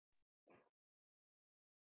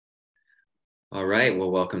All right.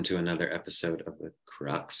 Well, welcome to another episode of the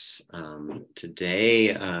Crux.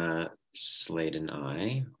 Today, Slade and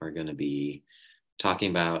I are going to be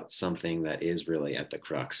talking about something that is really at the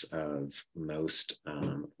crux of most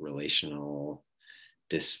relational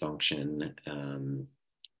dysfunction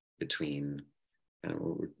between.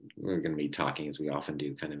 We're going to be talking, as we often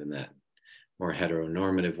do, kind of in that more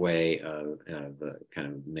heteronormative way of the kind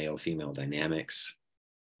of male-female dynamics.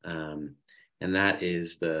 Um, and that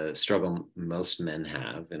is the struggle most men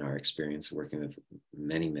have in our experience working with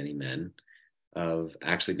many, many men of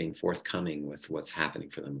actually being forthcoming with what's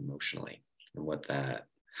happening for them emotionally and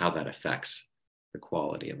how that affects the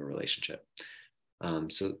quality of a relationship.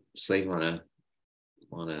 So Slade, wanna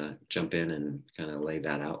jump in and kind of lay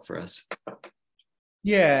that out for us?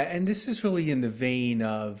 Yeah, and this is really in the vein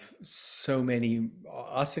of so many,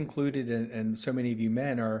 us included, and so many of you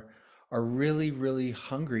men are really, really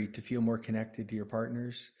hungry to feel more connected to your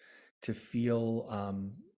partners, to feel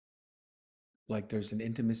like there's an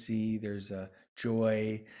intimacy, there's a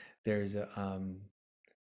joy, there's a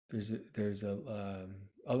an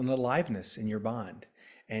aliveness in your bond,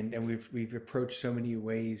 and we've approached so many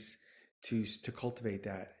ways to cultivate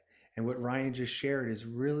that. And what Ryan just shared is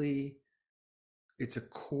really it's a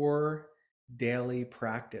core daily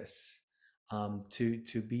practice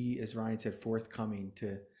to be, as Ryan said, forthcoming,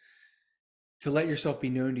 to let yourself be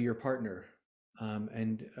known to your partner.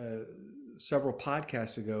 And several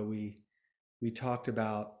podcasts ago, we talked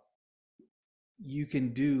about you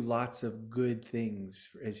can do lots of good things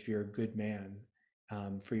if you're a good man,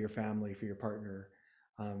 for your family, for your partner,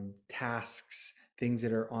 tasks, things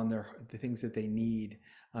that are on the things that they need,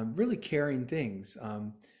 really caring things,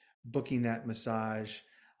 booking that massage,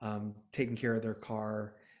 taking care of their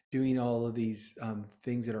car, doing all of these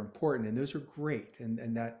things that are important, and those are great,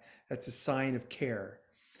 and that's a sign of care.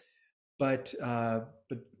 But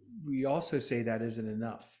we also say that isn't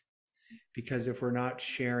enough, because if we're not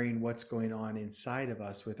sharing what's going on inside of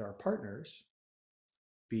us with our partners,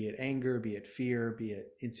 be it anger, be it fear, be it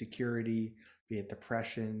insecurity, be it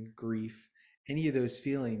depression, grief, any of those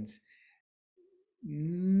feelings,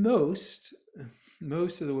 most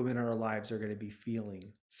most of the women in our lives are going to be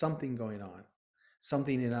feeling something going on,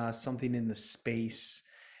 something in us, something in the space,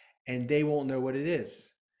 and they won't know what it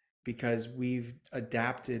is, because we've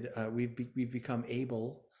adapted, we've become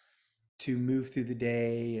able to move through the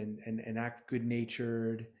day and act good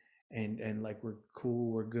natured, and like we're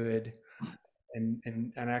cool, we're good,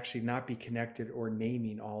 and actually not be connected or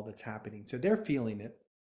naming all that's happening. So they're feeling it,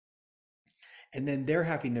 and then they're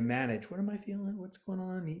having to manage, what am I feeling? What's going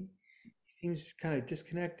on? He seems kind of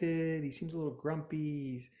disconnected. He seems a little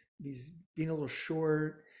grumpy. He's being a little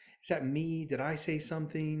short. Is that me? Did I say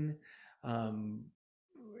something? Um,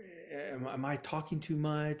 am I talking too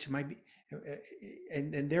much?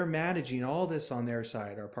 And they're managing all this on their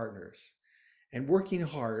side, our partners, and working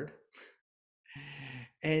hard.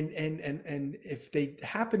 And if they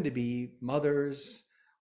happen to be mothers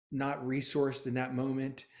not resourced in that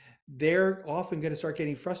moment, they're often going to start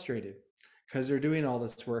getting frustrated, because they're doing all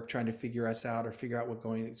this work trying to figure us out, or figure out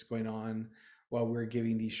what's going on, while we're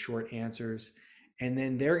giving these short answers. And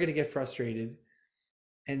then they're going to get frustrated,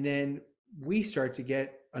 and then we start to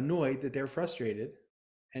get annoyed that they're frustrated,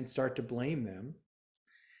 and start to blame them,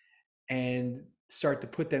 and start to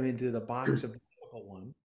put them into the box of the difficult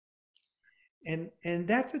one. And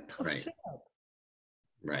that's a tough Right. setup.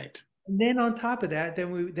 Right. And then on top of that,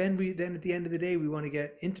 then at the end of the day, we want to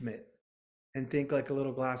get intimate and think like a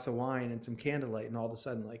little glass of wine and some candlelight, and all of a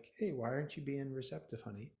sudden, like, hey, why aren't you being receptive,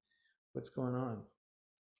 honey? What's going on?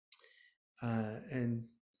 And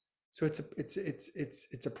so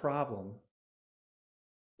it's a problem.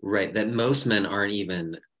 Right. That most men aren't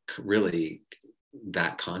even really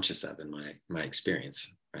that conscious of, in my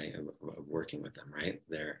experience, right, of working with them. Right.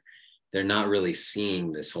 They're not really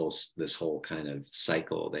seeing this whole kind of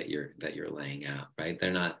cycle that you're laying out. Right.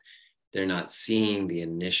 They're not seeing the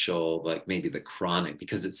initial, like maybe the chronic,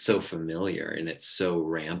 because it's so familiar and it's so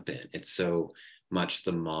rampant. It's so much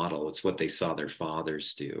the model. It's what they saw their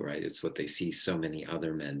fathers do, right? It's what they see so many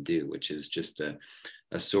other men do, which is just a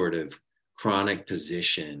sort of chronic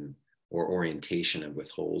position or orientation of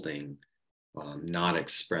withholding, not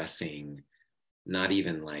expressing, not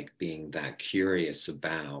even like being that curious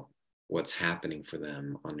about what's happening for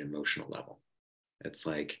them on an emotional level. It's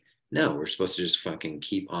like, no, we're supposed to just fucking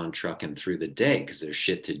keep on trucking through the day because there's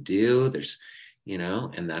shit to do.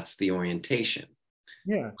 And that's the orientation.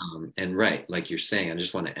 Yeah. And right, like you're saying, I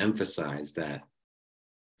just want to emphasize that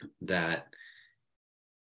that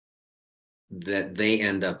they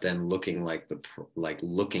end up then looking like the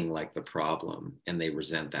problem, and they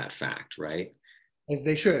resent that fact, right? As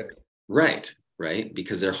they should. Right. right?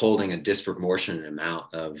 Because they're holding a disproportionate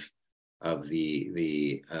amount of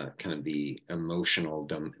the kind of the emotional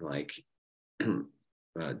like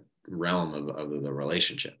realm of the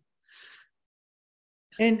relationship.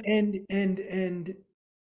 And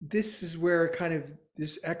this is where kind of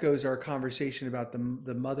this echoes our conversation about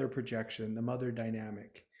the mother projection, the mother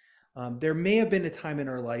dynamic. There may have been a time in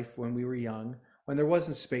our life when we were young when there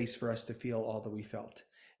wasn't space for us to feel all that we felt,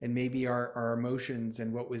 and maybe our emotions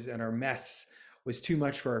and what was and our mess was too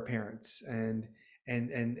much for our parents, and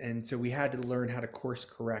so we had to learn how to course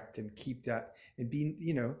correct and keep that and be,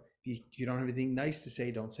 if you don't have anything nice to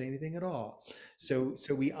say, don't say anything at all. So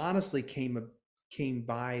we honestly came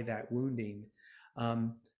by that wounding.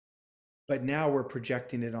 Um, but now we're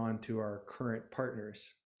projecting it onto our current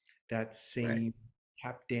partners. That Right. same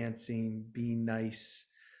tap dancing, being nice,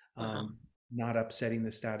 Uh-huh. um, not upsetting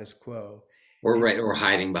the status quo, Or and right, or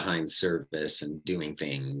hiding behind service and doing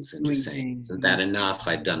things and just doing saying, things. isn't that enough?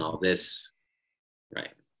 I've done all this.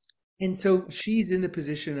 Right. And so she's in the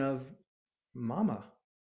position of mama,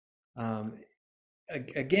 um,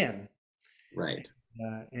 again. Right.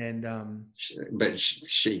 And But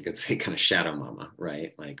she could say kind of shadow mama,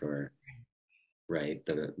 right? Like, or right,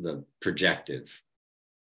 the projective,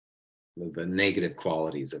 the negative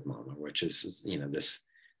qualities of mama, which is,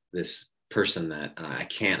 this person that I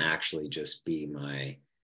can't actually just be my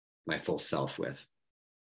full self with,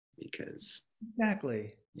 because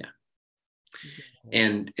exactly. yeah.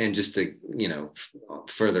 Exactly. And just to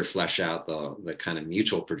further flesh out the kind of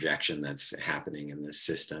mutual projection that's happening in this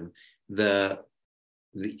system, the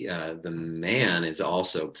the man is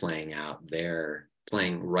also playing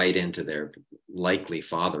right into their likely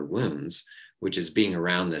father wounds, which is being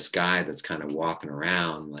around this guy that's kind of walking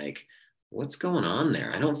around like, what's going on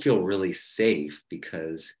there? I don't feel really safe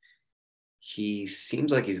because he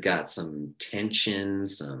seems like he's got some tension,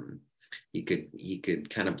 he could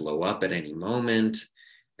kind of blow up at any moment,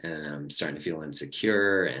 and I'm starting to feel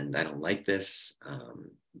insecure and I don't like this.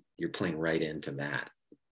 You're playing right into that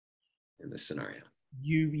in this scenario.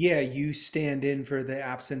 You stand in for the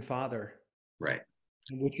absent father, Right.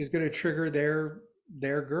 which is going to trigger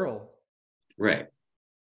their girl. Right.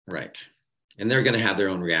 Right. And they're going to have their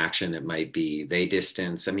own reaction. It might be they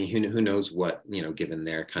distance. I mean, who knows what, given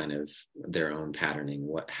their kind of their own patterning,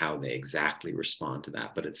 how they exactly respond to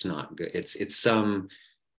that. But it's not good. It's some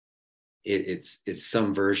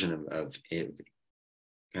version of it,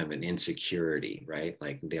 kind of an insecurity, right?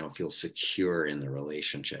 Like they don't feel secure in the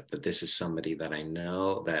relationship. But this is somebody that I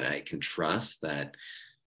know, that I can trust, that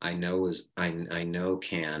I know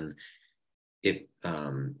can, if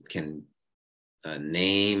can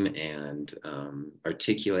name and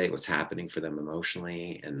articulate what's happening for them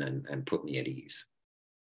emotionally, and put me at ease.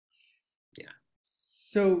 Yeah.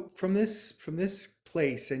 So from this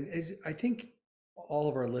place, and as I think all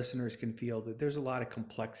of our listeners can feel that there's a lot of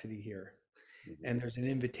complexity here, Mm-hmm. and there's an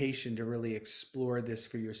invitation to really explore this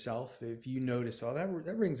for yourself. If you notice, oh, that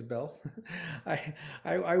rings a bell.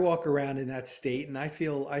 I walk around in that state, and I've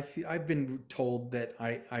been told that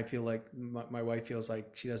I feel like my wife feels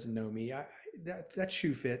like she doesn't know me. That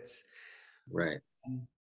shoe fits. Right.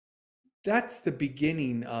 That's the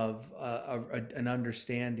beginning of an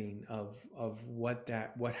understanding of what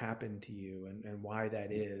happened to you, and why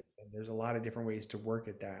that is. And there's a lot of different ways to work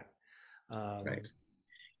at that. Right. Um,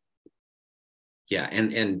 Yeah.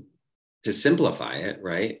 And to simplify it,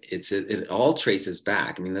 right, it all traces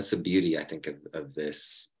back. I mean, that's the beauty, I think, of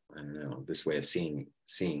this, I don't know, this way of seeing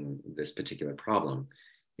this particular problem.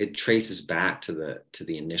 It traces back to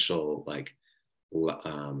the initial, like,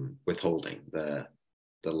 withholding, the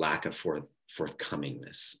lack of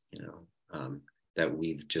forthcomingness, that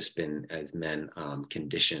we've just been, as men,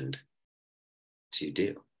 conditioned to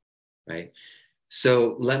do, right?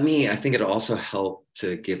 So I think it'll also help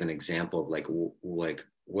to give an example of, like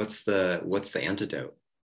what's the antidote,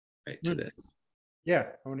 right, to hmm, this. yeah,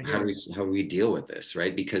 I want to How hear do it. we how do we deal with this,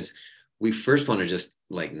 right? Because we first want to just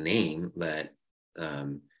like name that,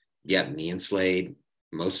 yeah, me and Slade,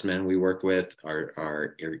 most men we work with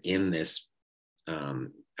are in this,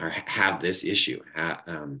 or have this issue, have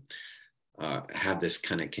this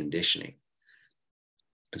kind of conditioning.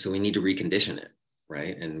 And so we need to recondition it,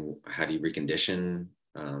 right? And how do you recondition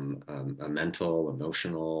a mental,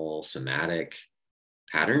 emotional, somatic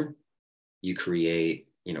pattern? You create,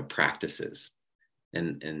 practices,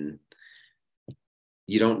 and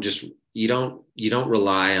you don't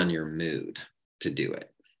rely on your mood to do it.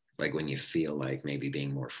 Like when you feel like maybe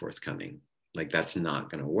being more forthcoming, like that's not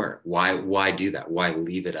going to work. Why do that? Why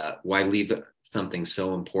leave it up? Why leave something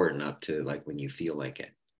so important up to, like, when you feel like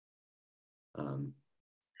it? um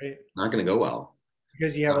Right. Not going to go well.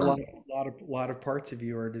 Because you have a um, lot of parts of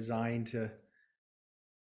you are designed to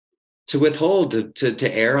withhold,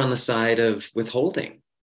 to err on the side of withholding,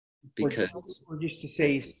 or because or just to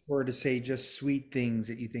right, say or to say just sweet things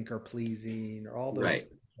that you think are pleasing or all those right,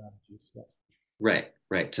 strategies. Yeah.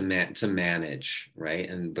 right, to manage, right,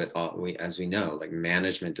 and but as we know, like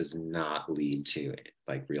management does not lead to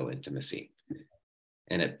like real intimacy,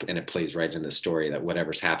 and it plays right in the story that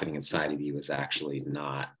whatever's happening inside of you is actually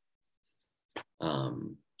not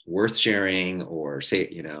um, worth sharing, or say,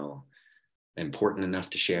 important enough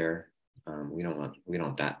to share. We don't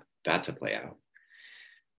want that to play out.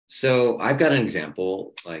 So I've got an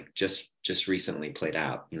example, like just recently played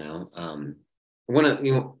out. One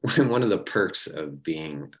of the perks of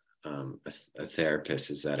being a therapist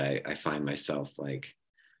is that I find myself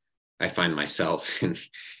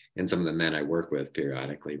in some of the men I work with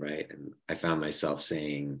periodically, right? And I found myself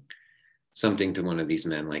saying something to one of these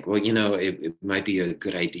men, like, well, it might be a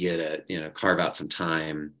good idea to, carve out some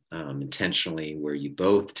time intentionally where you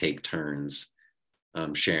both take turns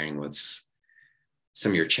sharing what's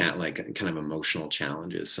some of your like kind of emotional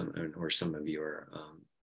challenges, or some of your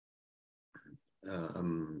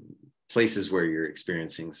um, places where you're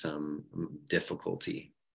experiencing some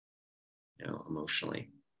difficulty, emotionally,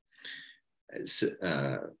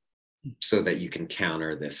 uh, so that you can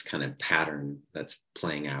counter this kind of pattern that's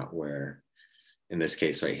playing out where, in this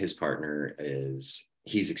case, right, his partner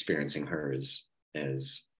he's experiencing her as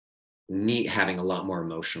having a lot more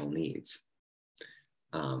emotional needs,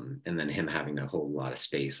 and then him having to hold a lot of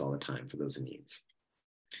space all the time for those needs,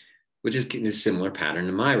 which is a similar pattern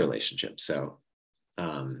in my relationship. So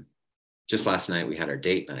um, just last night we had our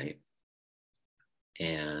date night,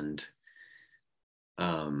 and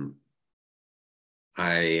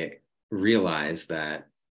I realized that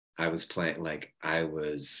I was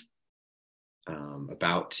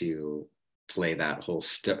about to play that whole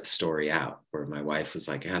story out where my wife was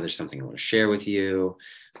like, there's something I want to share with you.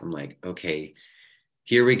 I'm like, okay,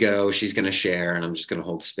 here we go. She's going to share and I'm just going to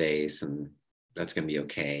hold space, and that's going to be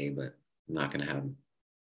okay. But I'm not going to have,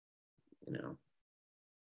 you know,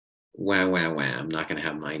 wham. I'm not going to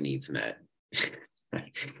have my needs met.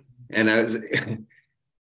 And I was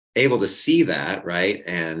able to see that, right,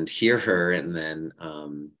 and hear her, and then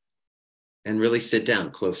and really sit down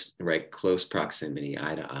close proximity,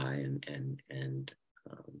 eye to eye, and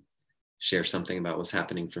share something about what's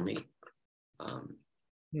happening for me, um,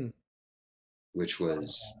 Hmm. which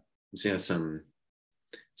was, some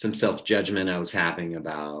self judgment I was having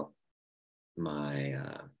about my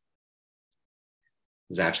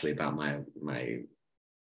was actually about my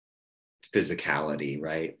physicality,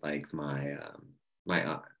 right? Like my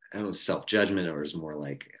I don't know, self judgment, or it was more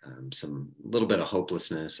like some little bit of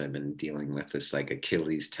hopelessness. I've been dealing with this like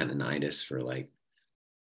Achilles tendonitis for like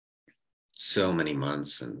so many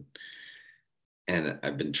months, and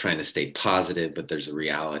I've been trying to stay positive, but there's a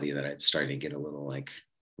reality that I'm starting to get a little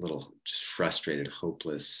just frustrated,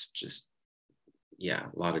 hopeless, just, yeah,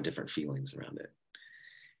 a lot of different feelings around it.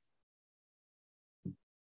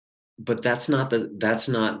 But that's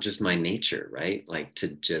not just my nature, right? Like to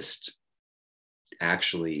just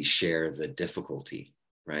actually share the difficulty,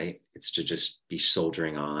 right? It's to just be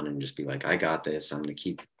soldiering on and just be like, I got this. I'm going to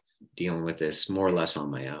keep dealing with this more or less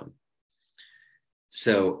on my own.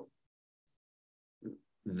 So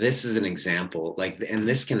this is an example, like, and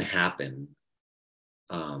this can happen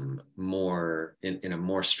more in a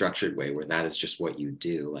more structured way, where that is just what you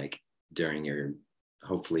do, like during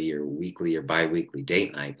hopefully your weekly or bi-weekly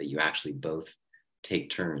date night, that you actually both take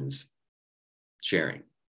turns sharing.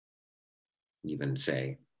 Even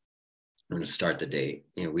say, I'm going to start the date.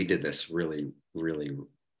 We did this really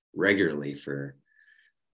regularly for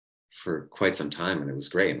quite some time, and it was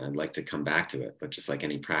great. And I'd like to come back to it, but just like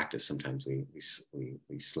any practice, sometimes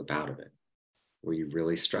we slip out of it. Where you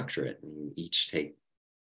really structure it, and you each take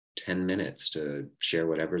 10 minutes to share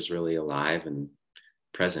whatever's really alive and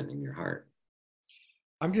present in your heart.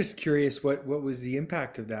 I'm just curious what was the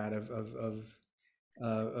impact of that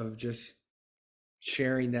of just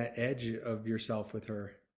sharing that edge of yourself with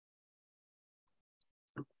her.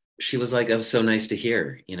 She was like, "That was so nice to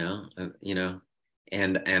hear,"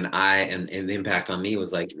 and the impact on me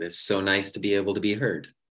was like, it's so nice to be able to be heard,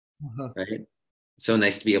 Uh-huh. right? So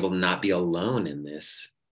nice to be able to not be alone in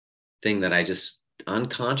this thing that I just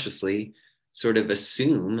unconsciously sort of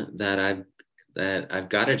assume that I've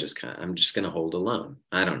got to I'm just going to hold alone.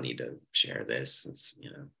 I don't need to share this.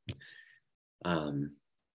 Um,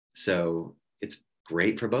 so it's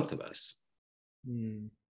great for both of us, Hmm.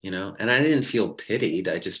 and I didn't feel pitied.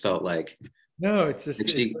 I just felt like No, it's just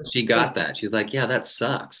she got that. She's like, yeah, that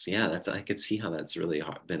sucks. Yeah, I could see how that's really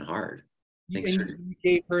been hard. Thanks and for you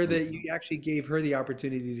gave her that you actually gave her the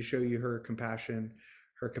opportunity to show you her compassion,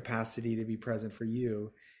 her capacity to be present for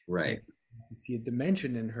you, and right. to see a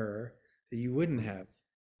dimension in her that you wouldn't have.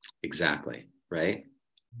 Exactly. Right.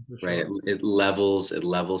 For Right. sure. It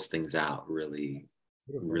levels things out really,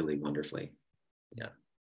 Beautiful. really wonderfully. Yeah.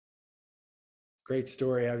 Great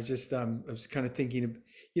story. I was kind of thinking,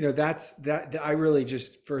 I really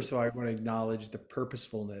just, first of all, I want to acknowledge the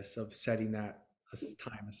purposefulness of setting that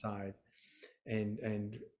time aside, and,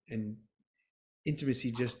 and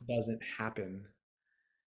intimacy just doesn't happen.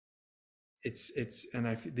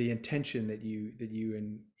 And the intention that you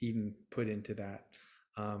and Eden put into that,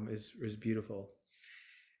 is beautiful.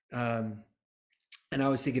 Um, and I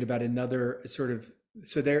was thinking about another sort of,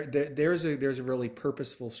 so there's a really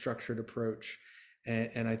purposeful, structured approach,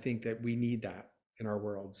 and I think that we need that in our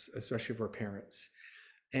worlds, especially for parents.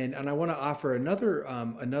 And I want to offer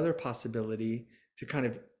another possibility to kind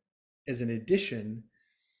of, as an addition,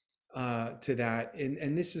 to that,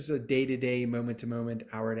 and this is a day to day, moment to moment,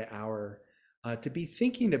 hour to hour, to be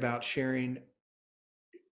thinking about sharing,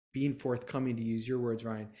 being forthcoming, to use your words,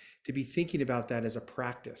 Ryan, to be thinking about that as a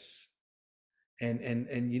practice. And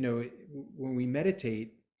when we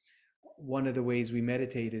meditate, one of the ways we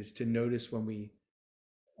meditate is to notice when we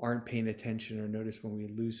aren't paying attention, or notice when we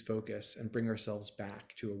lose focus, and bring ourselves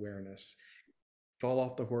back to awareness. Fall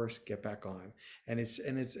off the horse, get back on. And it's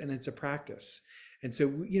a practice. And so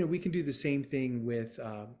we can do the same thing with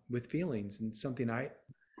feelings. And something I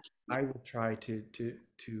will try to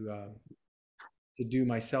do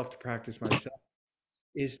myself, to practice myself,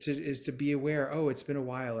 is to be aware. Oh, it's been a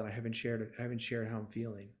while, and I haven't shared how I'm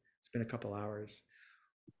feeling. It's been a couple hours.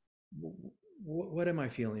 What am I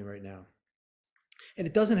feeling right now? And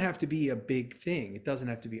it doesn't have to be a big thing. It doesn't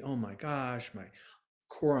have to be, oh my gosh, my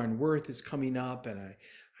core on worth is coming up, and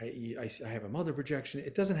I have a mother projection.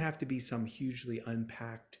 It doesn't have to be some hugely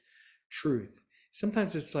unpacked truth.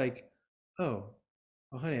 Sometimes it's like, oh,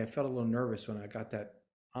 well, honey, I felt a little nervous when I got that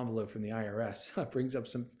envelope from the IRS. It brings up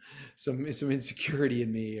some insecurity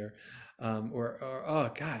in me, or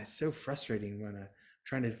oh God, it's so frustrating when I'm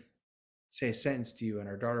trying to say a sentence to you, and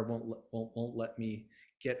our daughter won't let me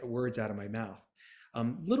get words out of my mouth.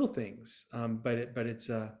 Little things, but it's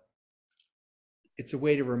a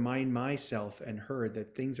way to remind myself and her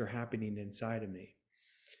that things are happening inside of me.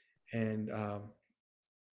 And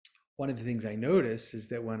one of the things I notice is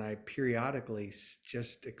that when I periodically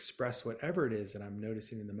just express whatever it is that I'm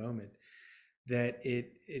noticing in the moment, that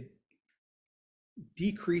it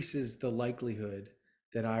decreases the likelihood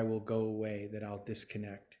that I will go away, that I'll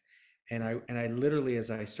disconnect. And I literally, as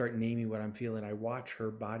I start naming what I'm feeling, I watch her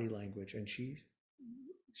body language, and she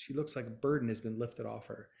looks like a burden has been lifted off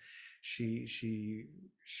her. She's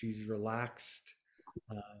relaxed,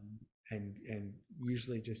 and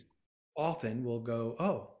usually just often will go,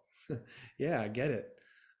 oh, yeah, I get it.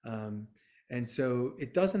 Um, and so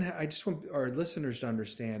it doesn't I just want our listeners to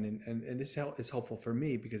understand, and this is helpful for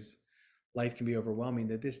me, because life can be overwhelming,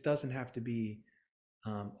 that this doesn't have to be,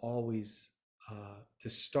 always, to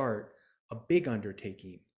start, a big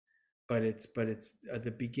undertaking, but it's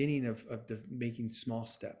the beginning of the making small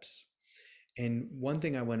steps. And one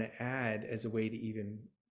thing I want to add as a way to even,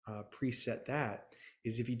 preset that,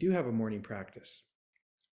 is, if you do have a morning practice,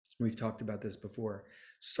 we've talked about this before,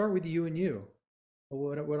 start with you and you.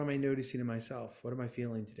 Well, what am I noticing in myself? What am I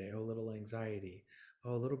feeling today? Oh, a little anxiety.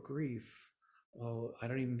 Oh, a little grief. Oh, I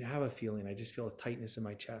don't even have a feeling. I just feel a tightness in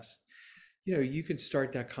my chest. You can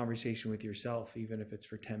start that conversation with yourself, even if it's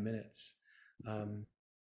for 10 minutes, um,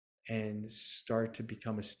 and start to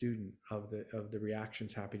become a student of the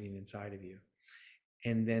reactions happening inside of you.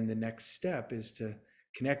 And then the next step is to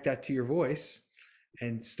connect that to your voice,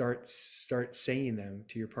 and start saying them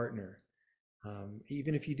to your partner.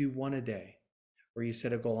 Even if you do one a day, or you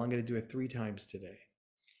set a goal, I'm going to do it 3 times today.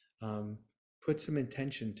 um, put some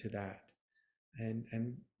intention to that. And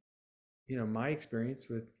my experience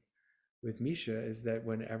with Misha is that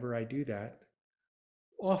whenever I do that,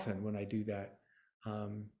 often when I do that,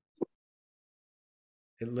 um,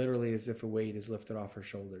 it literally is as if a weight is lifted off her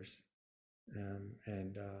shoulders. um,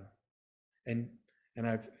 and uh, and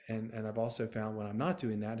and I've also found, when I'm not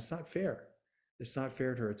doing that, it's not fair. It's not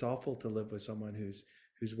fair to her. It's awful to live with someone who's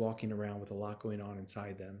walking around with a lot going on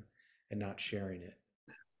inside them, and not sharing it.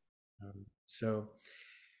 So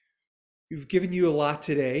we've given you a lot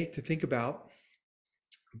today to think about,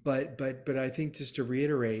 but I think, just to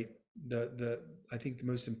reiterate, the I think the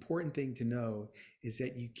most important thing to know is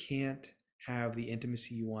that you can't have the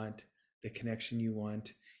intimacy you want, the connection you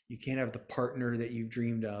want. You can't have the partner that you've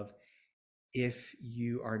dreamed of, if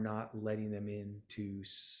you are not letting them into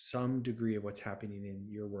some degree of what's happening in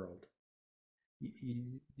your world.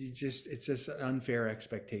 You just, it's just an unfair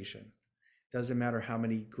expectation. Doesn't matter how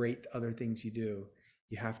many great other things you do,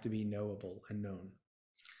 you have to be knowable and known.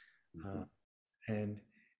 Mhm. Uh, and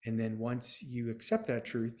and then once you accept that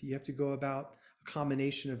truth, you have to go about a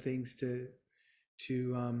combination of things to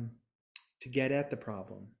um, to get at the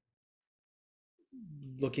problem.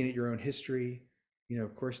 Looking at your own history,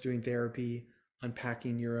 of course, doing therapy,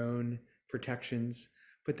 unpacking your own protections.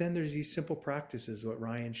 But then there's these simple practices, what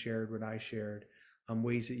Ryan shared, what I shared,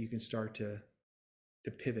 ways that you can start to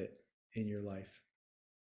pivot in your life.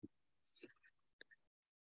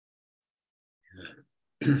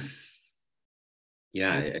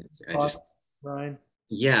 Yeah, Any I just, thoughts, Ryan?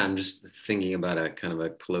 yeah, I'm just thinking about a kind of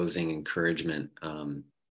a closing encouragement.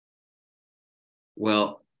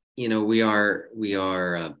 Well, we are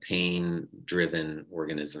pain driven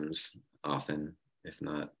organisms often, if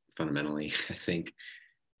not fundamentally, I think.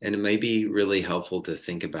 And it may be really helpful to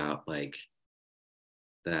think about like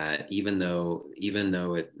that, even though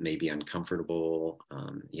it may be uncomfortable,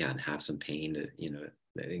 yeah, and have some pain to,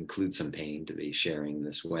 include some pain to be sharing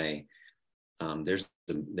this way. There's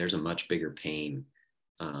a much bigger pain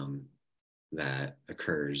um, that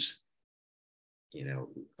occurs,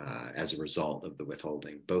 as a result of the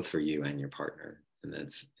withholding, both for you and your partner. And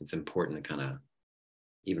it's important to kind of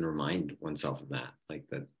even remind oneself of that, like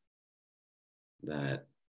that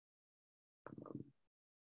um,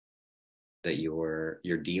 that you're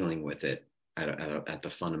dealing with it at the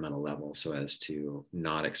fundamental level, so as to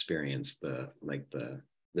not experience the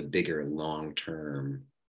bigger long term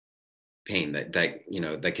pain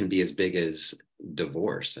that can be as big as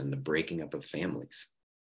divorce and the breaking up of families,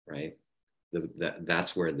 right?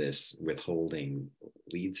 That's where this withholding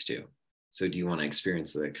leads to. So do you want to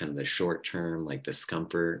experience the kind of the short term like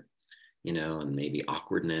discomfort, and maybe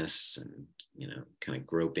awkwardness and, kind of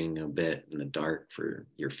groping a bit in the dark for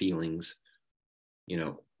your feelings,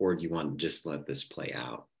 or do you want to just let this play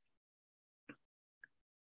out?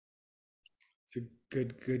 It's a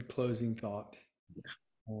good closing thought.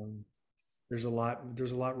 Um, there's a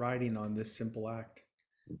lot riding on this simple act.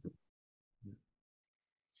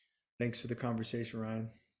 Thanks for the conversation, Ryan.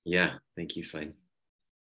 Yeah, thank you, Slade.